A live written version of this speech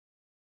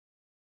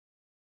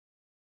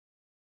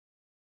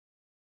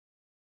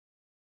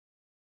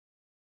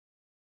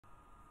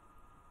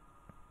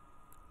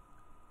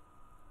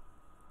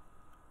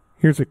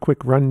Here's a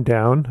quick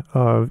rundown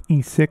of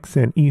E6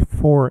 and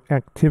E4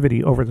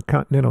 activity over the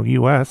continental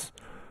U.S.,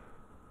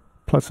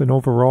 plus an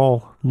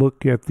overall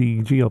look at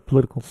the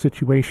geopolitical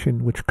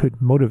situation which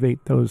could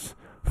motivate those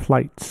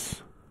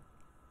flights.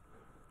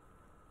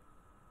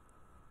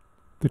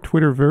 The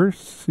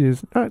Twitterverse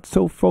is not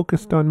so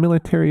focused on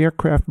military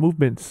aircraft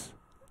movements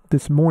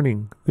this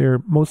morning.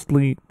 They're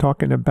mostly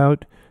talking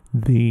about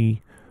the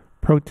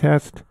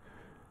protest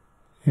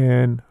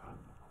and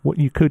what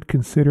you could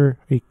consider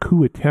a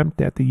coup attempt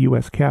at the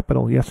U.S.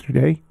 Capitol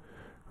yesterday,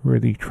 where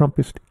the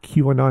Trumpist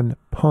QAnon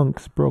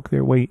punks broke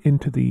their way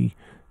into the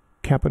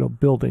Capitol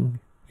building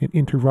and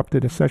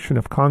interrupted a session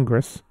of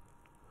Congress.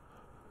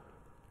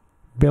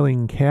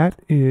 Bellingcat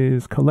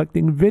is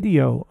collecting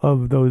video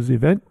of those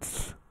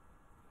events.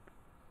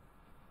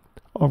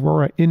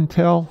 Aurora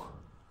Intel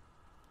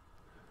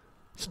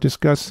is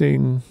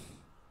discussing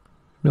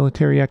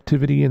military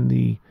activity in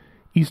the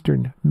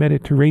Eastern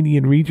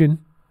Mediterranean region.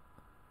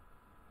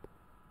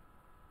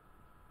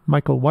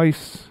 Michael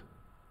Weiss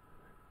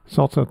is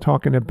also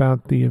talking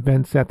about the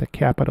events at the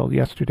Capitol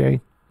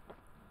yesterday.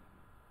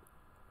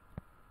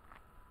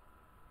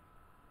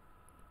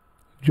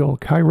 Joel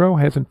Cairo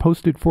hasn't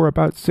posted for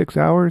about 6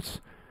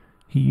 hours.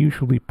 He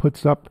usually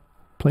puts up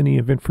plenty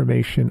of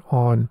information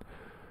on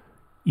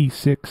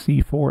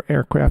E6, E4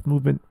 aircraft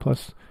movement,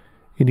 plus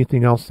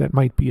anything else that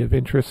might be of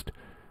interest.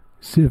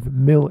 Civ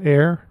Mil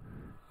Air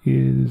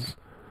is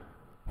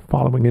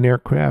following an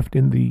aircraft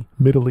in the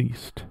Middle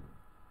East.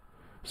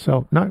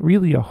 So not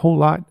really a whole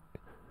lot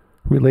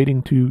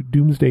relating to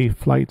Doomsday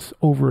flights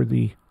over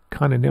the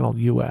continental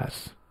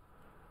U.S.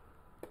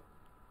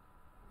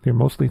 They're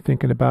mostly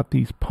thinking about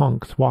these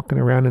punks walking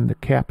around in the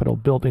Capitol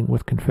building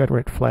with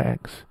Confederate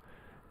flags.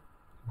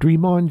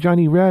 Dream on,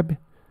 Johnny Reb.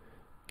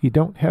 You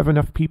don't have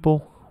enough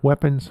people,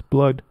 weapons,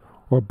 blood,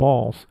 or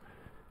balls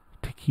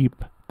to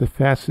keep the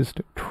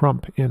fascist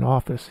Trump in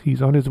office.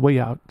 He's on his way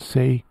out.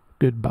 Say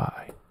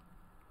goodbye.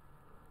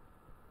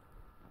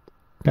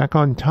 Back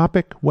on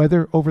topic,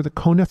 weather over the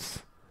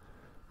Conus.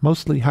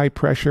 Mostly high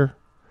pressure.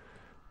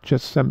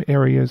 Just some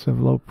areas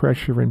of low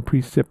pressure and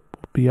precip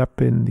will be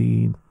up in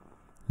the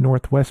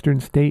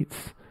northwestern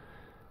states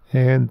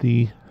and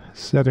the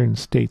southern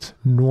states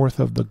north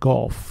of the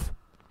Gulf.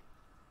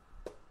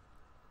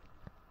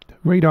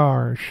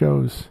 Radar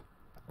shows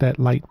that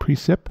light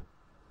precip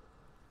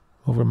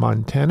over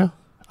Montana,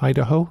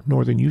 Idaho,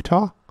 northern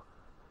Utah.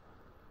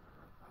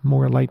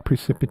 More light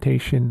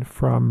precipitation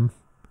from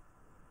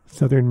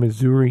southern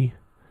Missouri,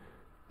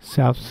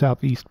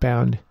 south-southeast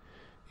bound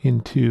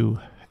into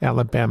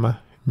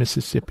Alabama,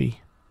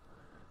 Mississippi,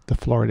 the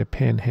Florida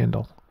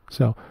Panhandle.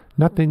 So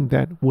nothing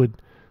that would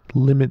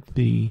limit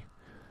the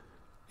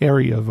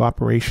area of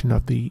operation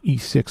of the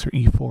E6 or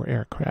E4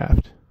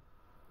 aircraft.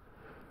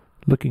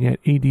 Looking at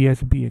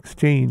ADS-B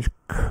exchange,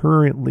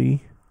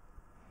 currently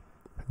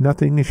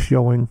nothing is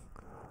showing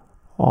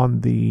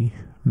on the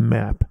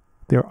map.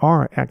 There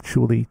are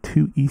actually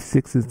 2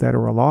 E6s that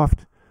are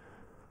aloft.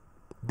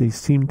 They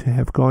seem to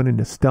have gone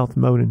into stealth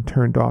mode and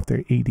turned off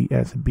their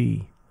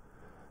ADS-B.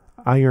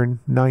 Iron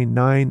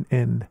 99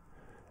 and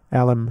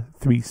Alum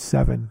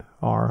 37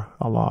 are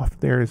aloft.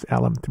 There's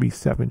Alum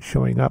 37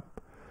 showing up.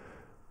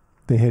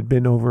 They had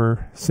been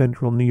over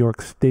central New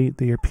York State.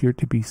 They appear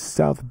to be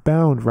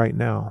southbound right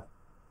now.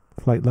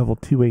 Flight level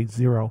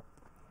 280.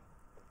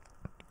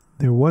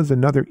 There was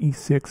another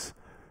E6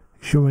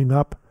 showing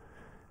up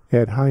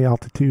at high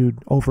altitude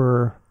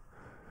over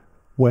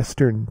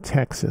western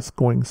Texas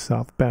going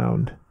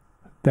southbound.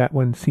 That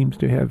one seems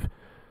to have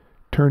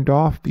turned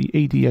off the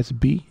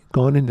ADS-B,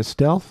 gone into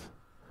stealth.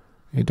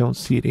 I don't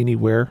see it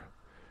anywhere,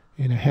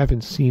 and I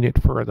haven't seen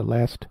it for the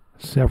last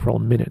several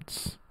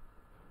minutes.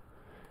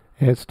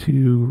 As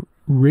to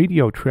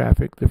radio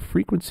traffic, the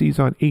frequencies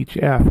on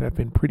HF have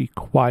been pretty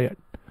quiet.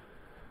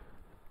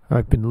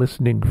 I've been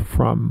listening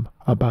from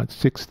about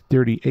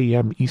 6:30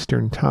 a.m.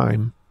 Eastern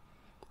Time,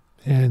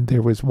 and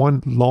there was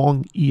one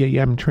long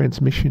EAM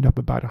transmission of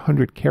about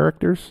 100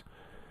 characters.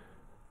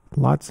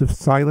 Lots of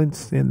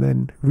silence, and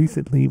then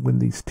recently when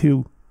these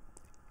 2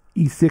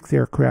 E6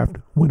 aircraft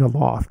went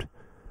aloft,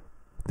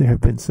 there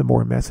have been some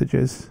more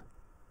messages.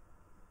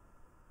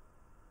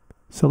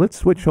 So let's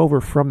switch over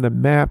from the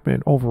map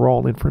and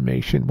overall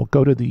information. We'll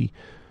go to the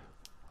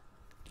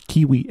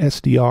Kiwi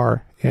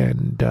SDR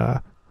and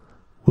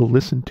we'll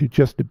listen to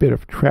just a bit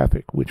of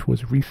traffic which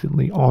was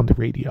recently on the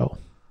radio.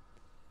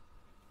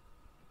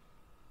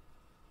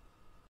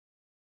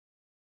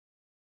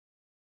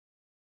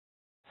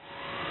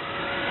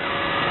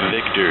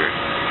 Victor,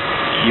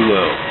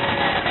 Kilo,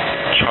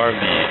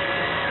 Charlie,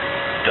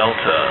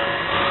 Delta,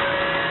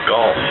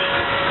 Golf,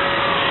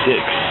 6,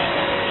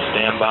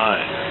 stand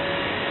by.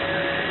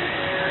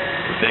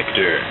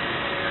 Victor,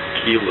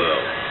 Kilo,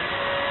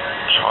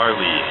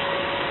 Charlie,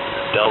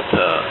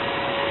 Delta,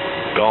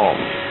 Golf,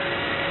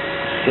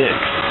 6,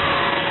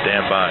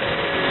 stand by.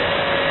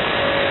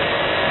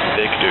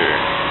 Victor,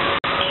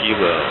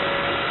 Kilo,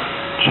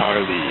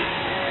 Charlie,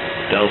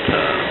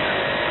 Delta,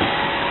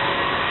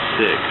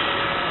 6,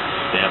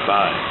 stand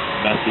by.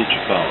 Message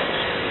follows.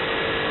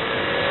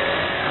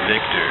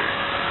 Victor,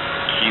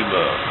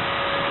 Kilo,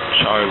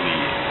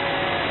 Charlie,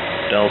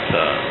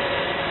 Delta,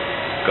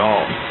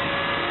 Golf,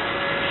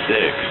 6,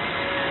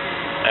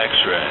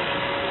 X-Ray,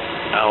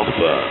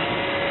 Alpha,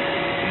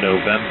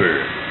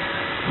 November,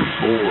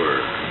 4,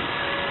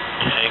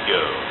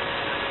 Tango,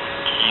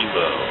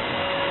 Kilo,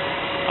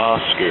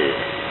 Oscar,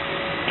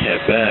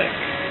 Quebec,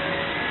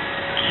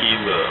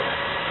 Kilo,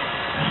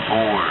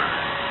 4,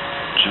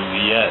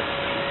 Juliet,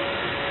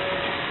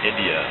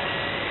 India,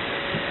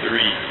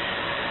 3,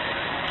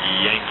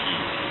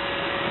 Yankee,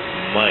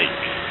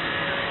 Mike,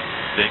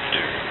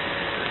 Victor,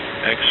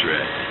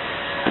 X-Ray,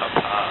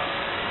 Papa,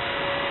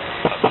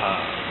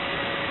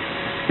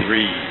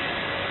 3,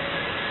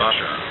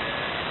 Basha,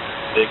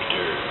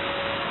 Victor,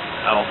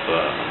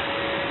 Alpha,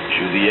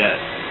 Juliet,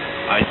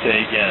 I say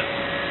again,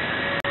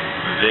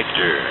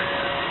 Victor,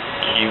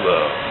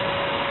 Kilo,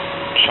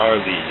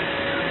 Charlie,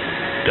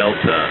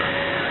 Delta,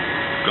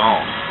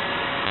 Golf,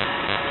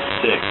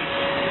 6,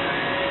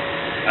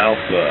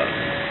 Alpha,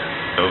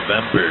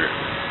 November,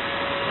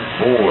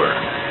 4,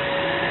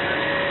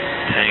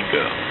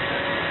 Tango,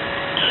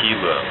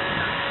 Kilo,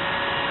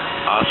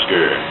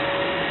 Oscar,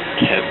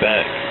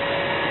 Quebec,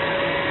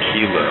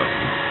 Kilo,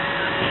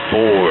 4,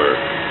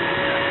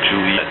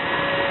 Juliet,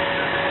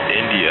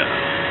 India,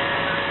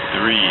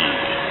 3,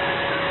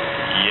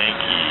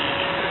 Yankee,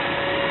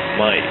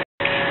 Mike,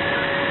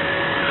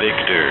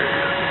 Victor,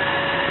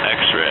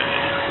 X-Ray,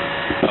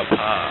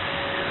 Papa,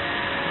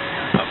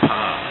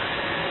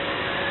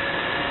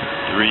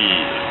 3,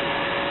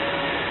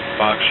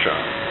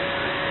 Foxtrot,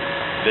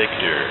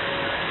 Victor,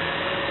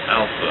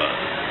 Alpha,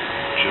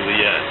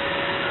 Juliet.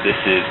 This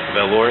is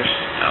Veloris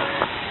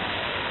out.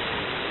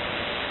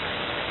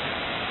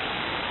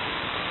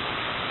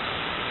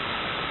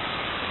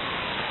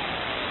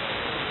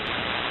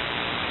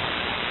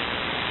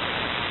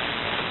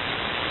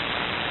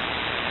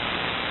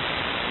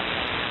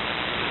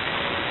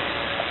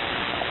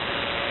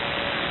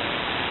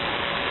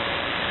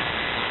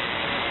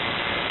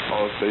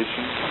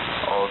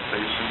 All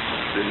stations,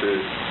 this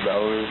is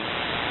Valor,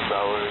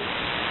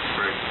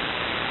 break.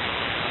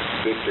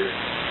 Victor,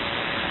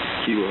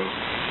 Kilo,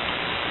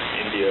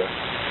 India,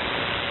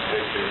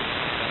 Victor,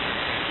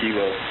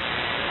 Kilo,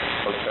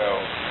 Hotel,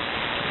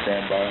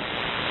 standby.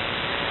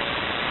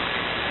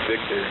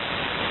 Victor,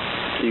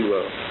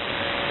 Kilo,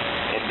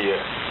 India,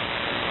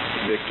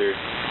 Victor,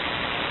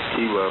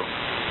 Kilo,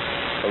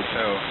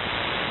 Hotel,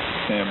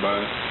 standby.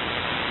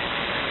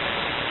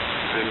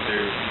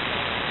 Victor,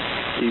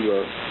 Kilo,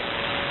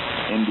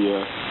 India,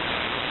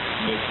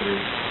 Victor,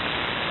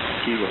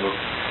 Kilo,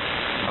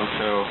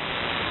 Hotel,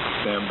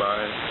 standby.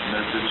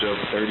 Message of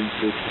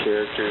 36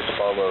 characters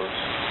follows.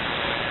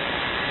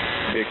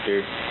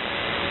 Victor,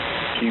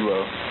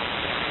 Kilo,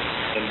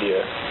 India,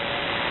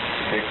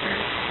 Victor,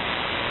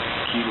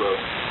 Kilo,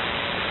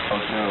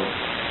 Hotel,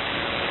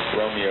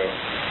 Romeo,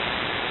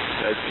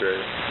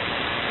 X-Ray,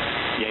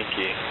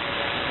 Yankee,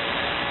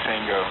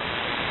 Tango,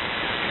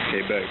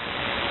 Quebec,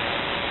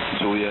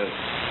 Juliet,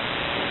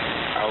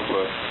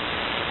 Alpha,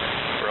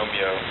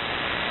 Romeo,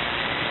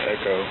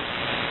 Echo,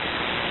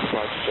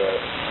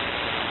 Foxtrot,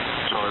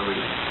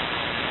 Charlie,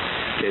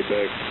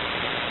 Quebec,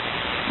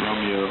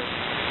 Romeo,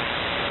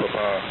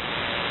 Papa,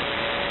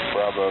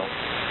 Bravo,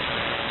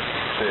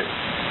 6,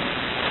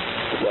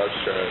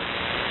 Foxtrot,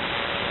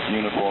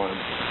 Uniform,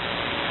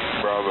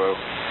 Bravo,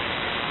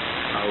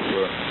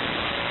 Alpha,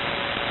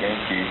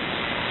 Yankee,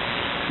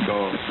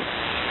 Golf,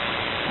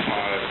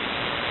 5,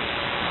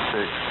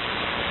 6,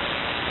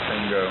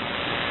 Tango,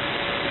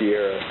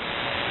 Sierra,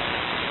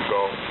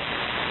 Golf,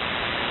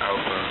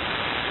 Alpha,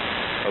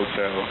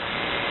 Hotel,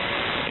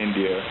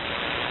 India,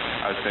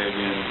 I say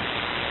again,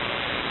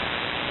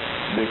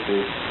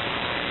 Victor,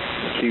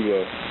 Kilo,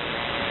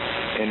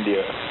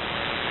 India,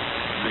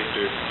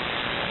 Victor,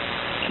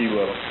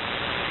 Kilo,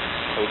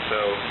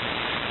 Hotel,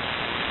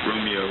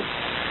 Romeo,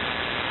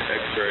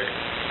 X-Ray,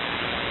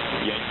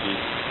 Yankee,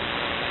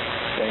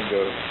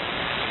 Tango,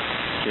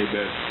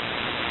 Quebec,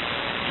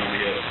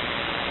 Juliet,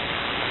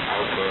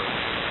 Alpha,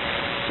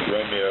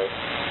 Romeo,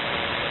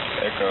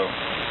 Echo,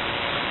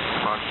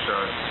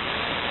 Foxtrot,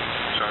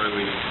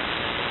 Charlie,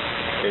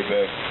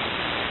 Quebec,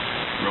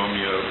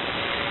 Romeo,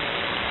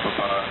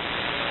 Papa,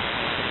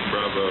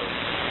 Bravo,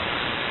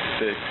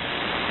 6,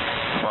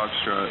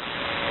 Foxtrot,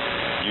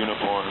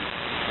 Uniform,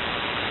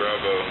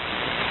 Bravo,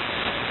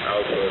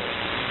 Alpha,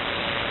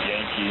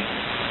 Yankee,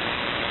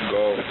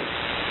 Golf,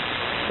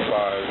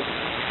 5,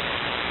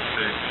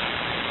 6,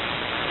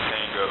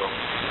 Tango,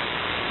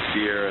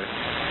 Sierra,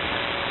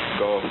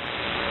 Golf,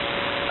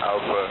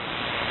 Alpha,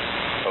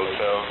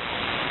 Hotel,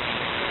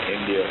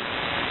 India.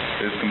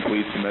 This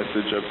completes a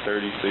message of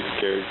 36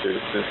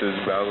 characters. This is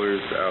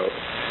Valor's out.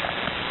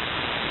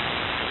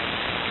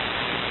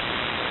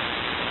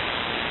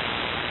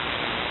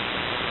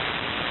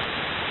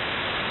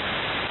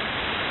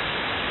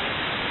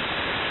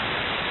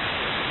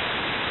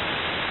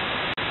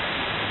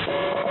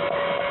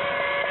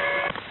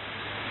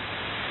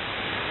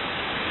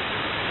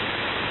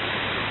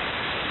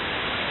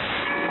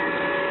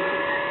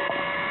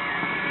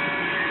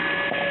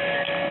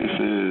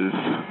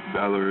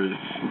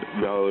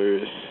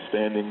 Valorous,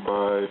 standing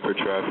by for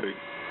traffic.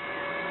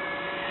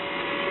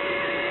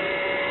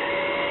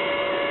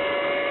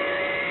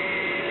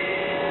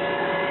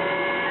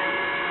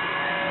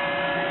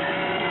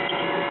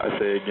 I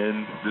say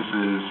again, this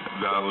is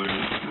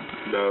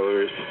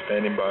Valorous,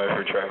 standing by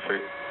for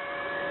traffic.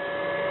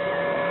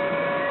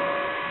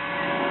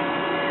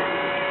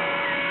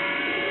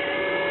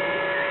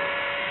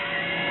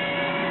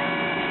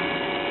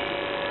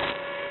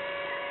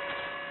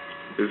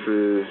 This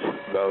is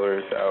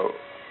Valorous out.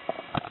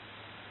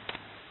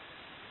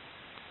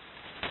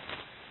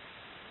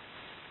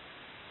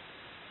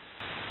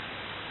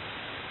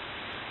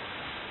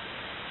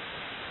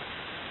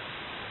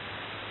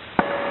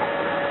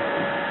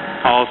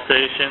 All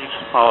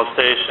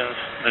stations,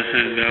 this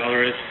is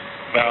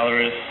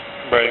Valorous,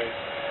 break.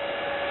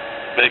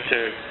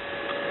 Victor,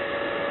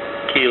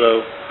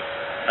 Kilo,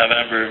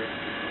 November,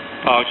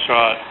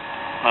 Foxtrot,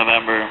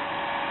 November,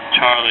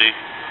 Charlie,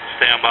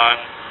 stand by.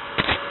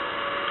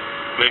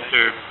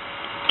 Victor,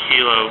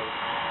 Kilo,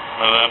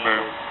 November,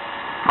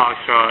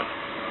 Foxtrot,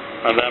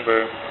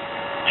 November,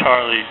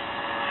 Charlie,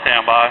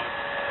 stand by.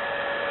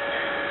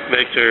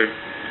 Victor,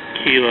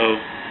 Kilo,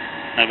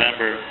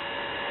 November,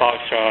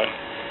 Foxtrot,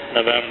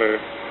 November,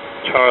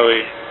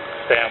 Charlie,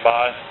 stand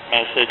by.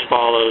 Message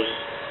follows.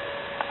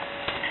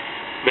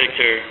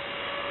 Victor,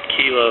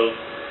 Kilo,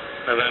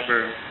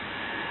 November,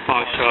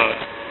 Foxtrot,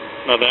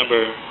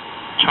 November,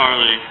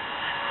 Charlie,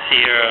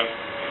 Sierra,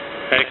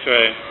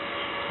 X-Ray,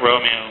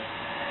 Romeo,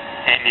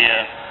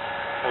 India,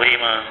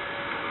 Lima,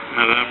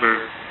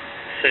 November,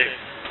 6,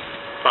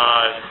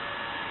 5,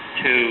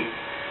 2,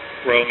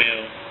 Romeo,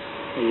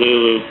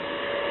 Lulu,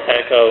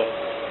 Echo,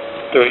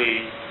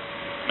 3,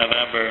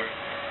 November,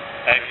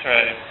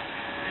 X-Ray,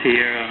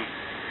 Sierra,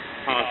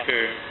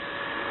 Oscar,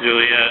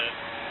 Juliet,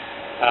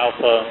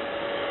 Alpha,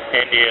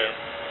 India,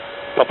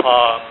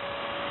 Papa,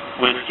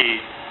 Whiskey,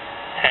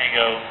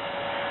 Tango,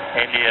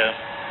 India.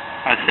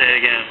 I say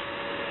again.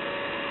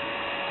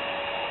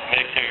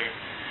 Victor,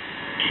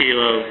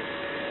 Kilo,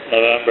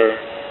 November,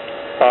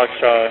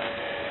 Foxtrot,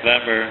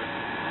 November,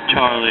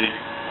 Charlie,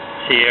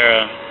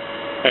 Sierra,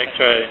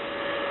 X-Ray,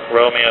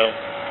 Romeo,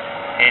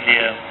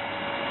 India,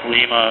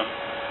 Lima,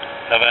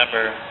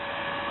 November,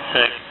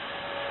 6,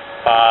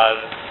 5,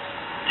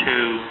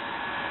 2,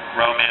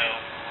 Romeo,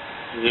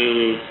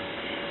 Zulu,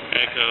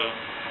 Echo,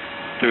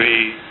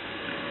 3,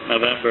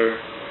 November,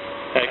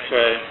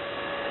 X-Ray,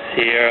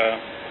 Sierra,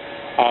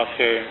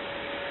 Oscar,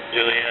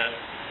 Juliet,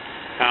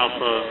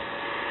 Alpha,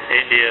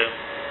 India,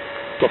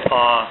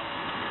 Papa,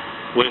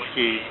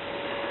 Whiskey,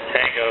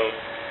 Tango,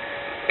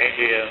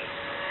 India.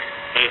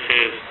 This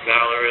is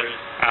Valorous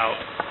out.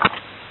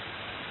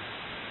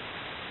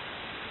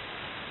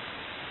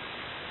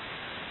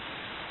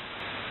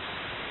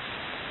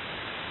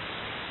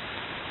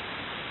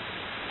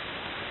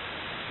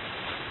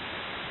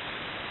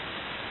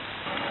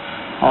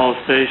 All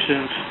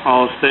stations,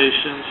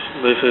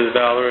 this is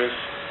Valorous,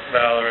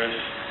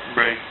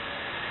 break.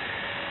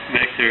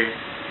 Victor,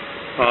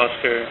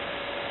 Oscar,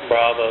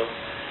 Bravo,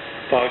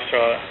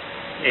 Foxtrot,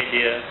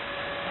 India,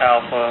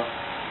 Alpha,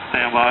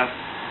 stand by.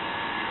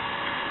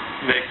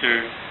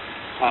 Victor,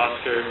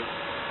 Oscar,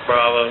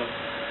 Bravo,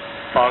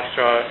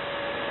 Foxtrot,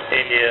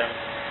 India,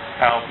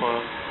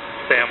 Alpha,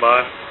 stand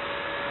by.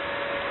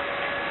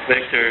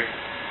 Victor,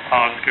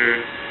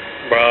 Oscar,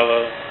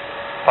 Bravo,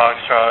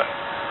 Foxtrot,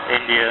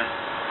 India,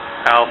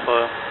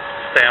 Alpha,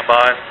 stand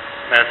by.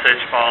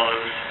 Message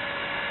follows.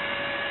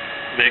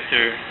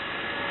 Victor,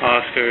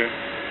 Oscar,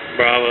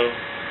 Bravo,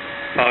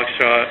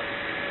 Foxtrot,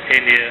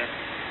 India,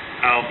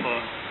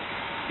 Alpha,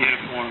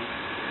 Uniform,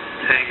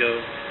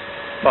 Tango,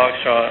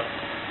 Foxtrot,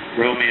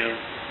 Romeo,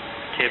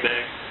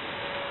 Quebec,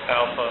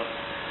 Alpha,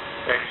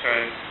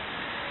 X-Ray,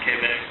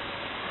 Quebec,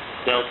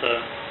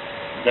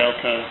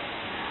 Delta,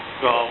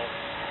 Golf,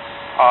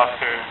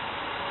 Oscar,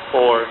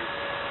 4,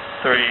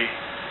 3,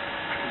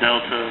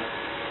 Delta,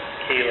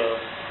 Kilo,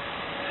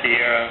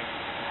 Sierra,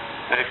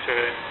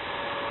 X-Ray,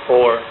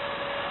 4,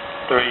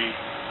 3,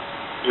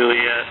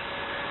 Juliet,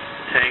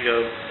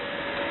 Tango,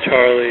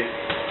 Charlie,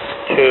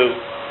 2,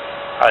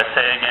 I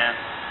say again,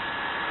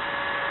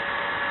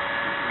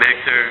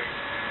 Victor,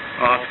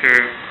 Oscar,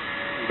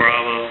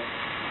 Bravo,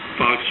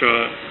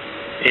 Foxtrot,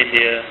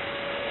 India,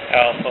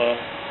 Alpha,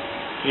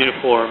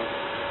 Uniform,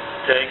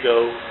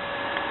 Tango,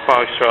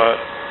 Foxtrot,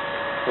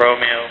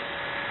 Romeo,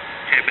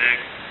 Quebec,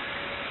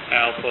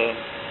 Alpha,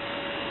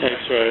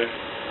 X-Ray,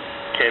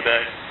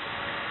 Quebec,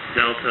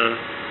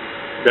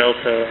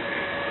 Delta,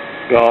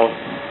 Golf,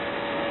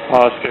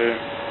 Oscar,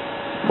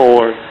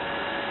 4,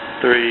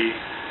 3,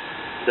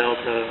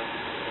 Delta,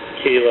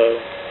 Kilo,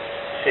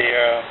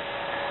 Sierra,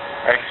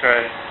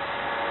 X-Ray,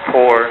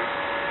 4,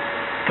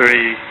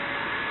 3,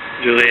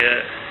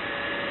 Juliet,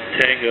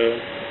 Tango,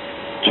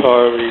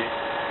 Charlie,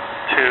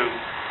 2.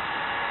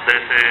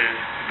 This is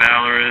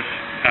Valorous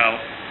out.